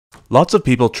Lots of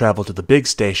people travel to the big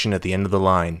station at the end of the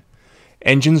line.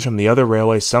 Engines from the other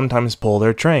railways sometimes pull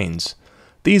their trains.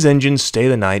 These engines stay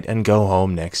the night and go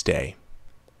home next day.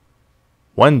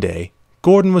 One day,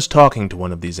 Gordon was talking to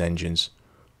one of these engines.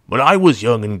 "When I was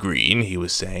young and green," he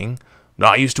was saying,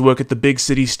 "I used to work at the big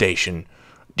city station.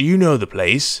 Do you know the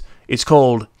place? It's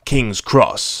called King's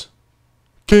Cross."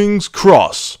 "King's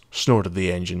Cross," snorted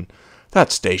the engine.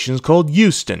 "That station's called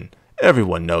Euston.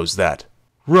 Everyone knows that."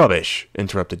 "Rubbish,"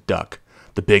 interrupted Duck.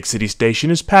 "The big city station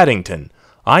is Paddington.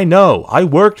 I know, I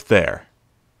worked there."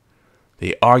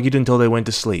 They argued until they went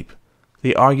to sleep.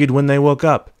 They argued when they woke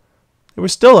up. They were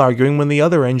still arguing when the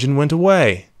other engine went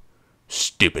away.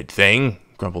 "Stupid thing,"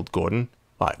 grumbled Gordon.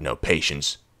 "I've no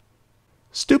patience."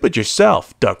 "Stupid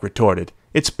yourself," Duck retorted.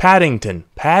 "It's Paddington.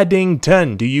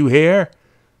 Paddington, do you hear?"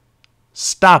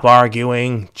 "Stop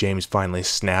arguing," James finally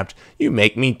snapped. "You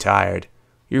make me tired.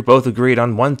 You're both agreed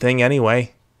on one thing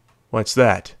anyway." "What's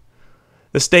that?"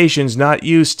 "The station's not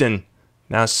Euston.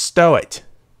 Now stow it."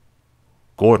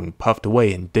 Gordon puffed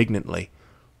away indignantly.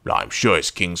 "I'm sure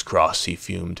it's King's Cross," he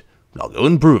fumed. "I'll go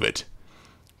and prove it."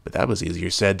 But that was easier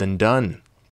said than done.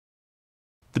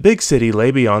 The big city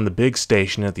lay beyond the big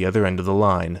station at the other end of the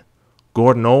line.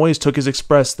 Gordon always took his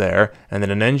express there, and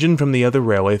then an engine from the other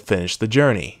railway finished the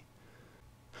journey.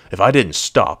 "If I didn't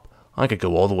stop, I could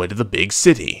go all the way to the big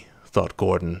city," thought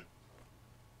Gordon.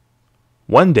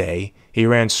 One day, he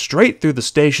ran straight through the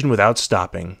station without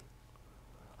stopping.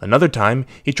 Another time,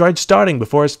 he tried starting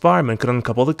before his fireman could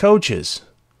uncouple the coaches.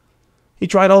 He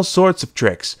tried all sorts of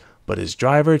tricks, but his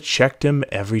driver checked him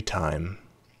every time.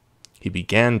 He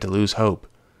began to lose hope.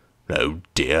 "Oh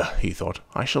dear," he thought,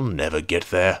 "I shall never get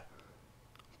there."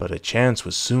 But a chance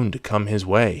was soon to come his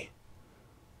way.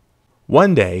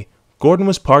 One day, Gordon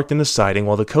was parked in a siding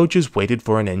while the coaches waited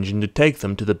for an engine to take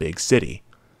them to the big city.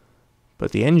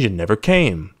 But the engine never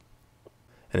came.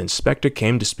 An inspector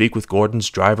came to speak with Gordon's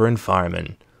driver and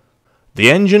fireman. The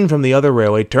engine from the other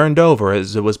railway turned over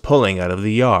as it was pulling out of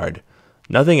the yard.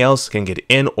 Nothing else can get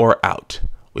in or out.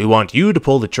 We want you to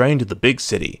pull the train to the big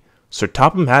city. Sir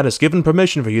Topham Hatt has given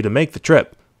permission for you to make the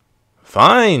trip."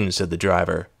 "Fine," said the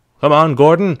driver. "Come on,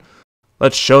 Gordon.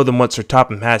 Let's show them what Sir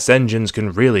Topham Hatt's engines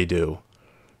can really do."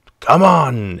 "Come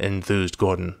on," enthused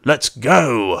Gordon. "Let's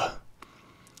go."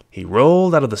 He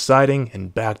rolled out of the siding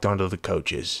and backed onto the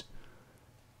coaches.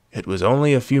 It was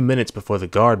only a few minutes before the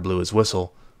guard blew his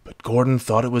whistle, but Gordon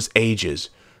thought it was ages.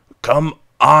 "Come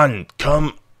on,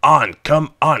 come on,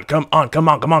 come on, come on, come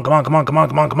on, come on, come on, come on, come on,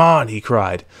 come on, come on," he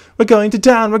cried. "We're going to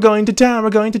town, we're going to town, we're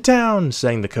going to town,"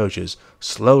 sang the coaches,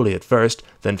 slowly at first,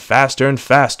 then faster and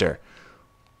faster.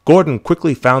 Gordon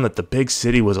quickly found that the big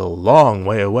city was a long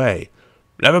way away.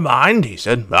 "Never mind," he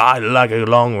said. "I like a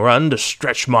long run to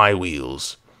stretch my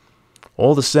wheels."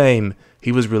 All the same,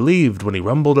 he was relieved when he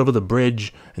rumbled over the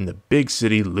bridge and the big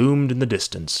city loomed in the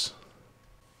distance.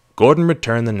 Gordon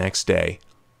returned the next day.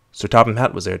 Sir Topham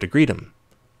Hatt was there to greet him.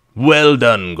 "Well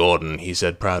done, Gordon," he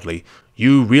said proudly.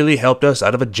 "You really helped us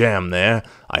out of a jam there.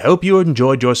 I hope you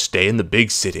enjoyed your stay in the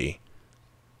big city."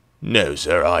 "No,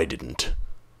 sir, I didn't."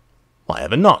 "Why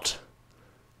ever not?"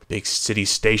 "The big city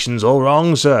station's all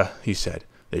wrong, sir," he said.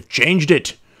 "They've changed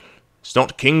it. It's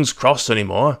not King's Cross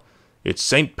anymore. It's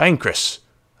St Pancras."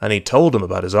 And he told him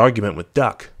about his argument with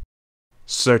Duck.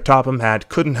 Sir Topham Hatt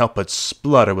couldn't help but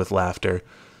splutter with laughter.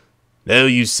 "No,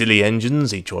 you silly engines,"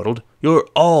 he chortled. "You're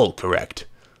all correct.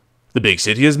 The big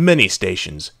city has many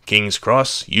stations. King's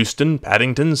Cross, Euston,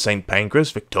 Paddington, St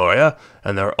Pancras, Victoria,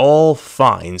 and they're all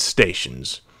fine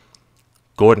stations."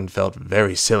 Gordon felt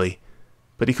very silly,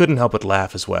 but he couldn't help but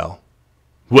laugh as well.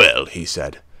 "Well," he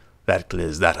said, "that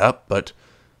clears that up, but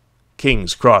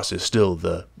King's Cross is still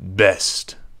the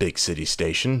best big city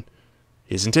station,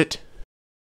 isn't it?"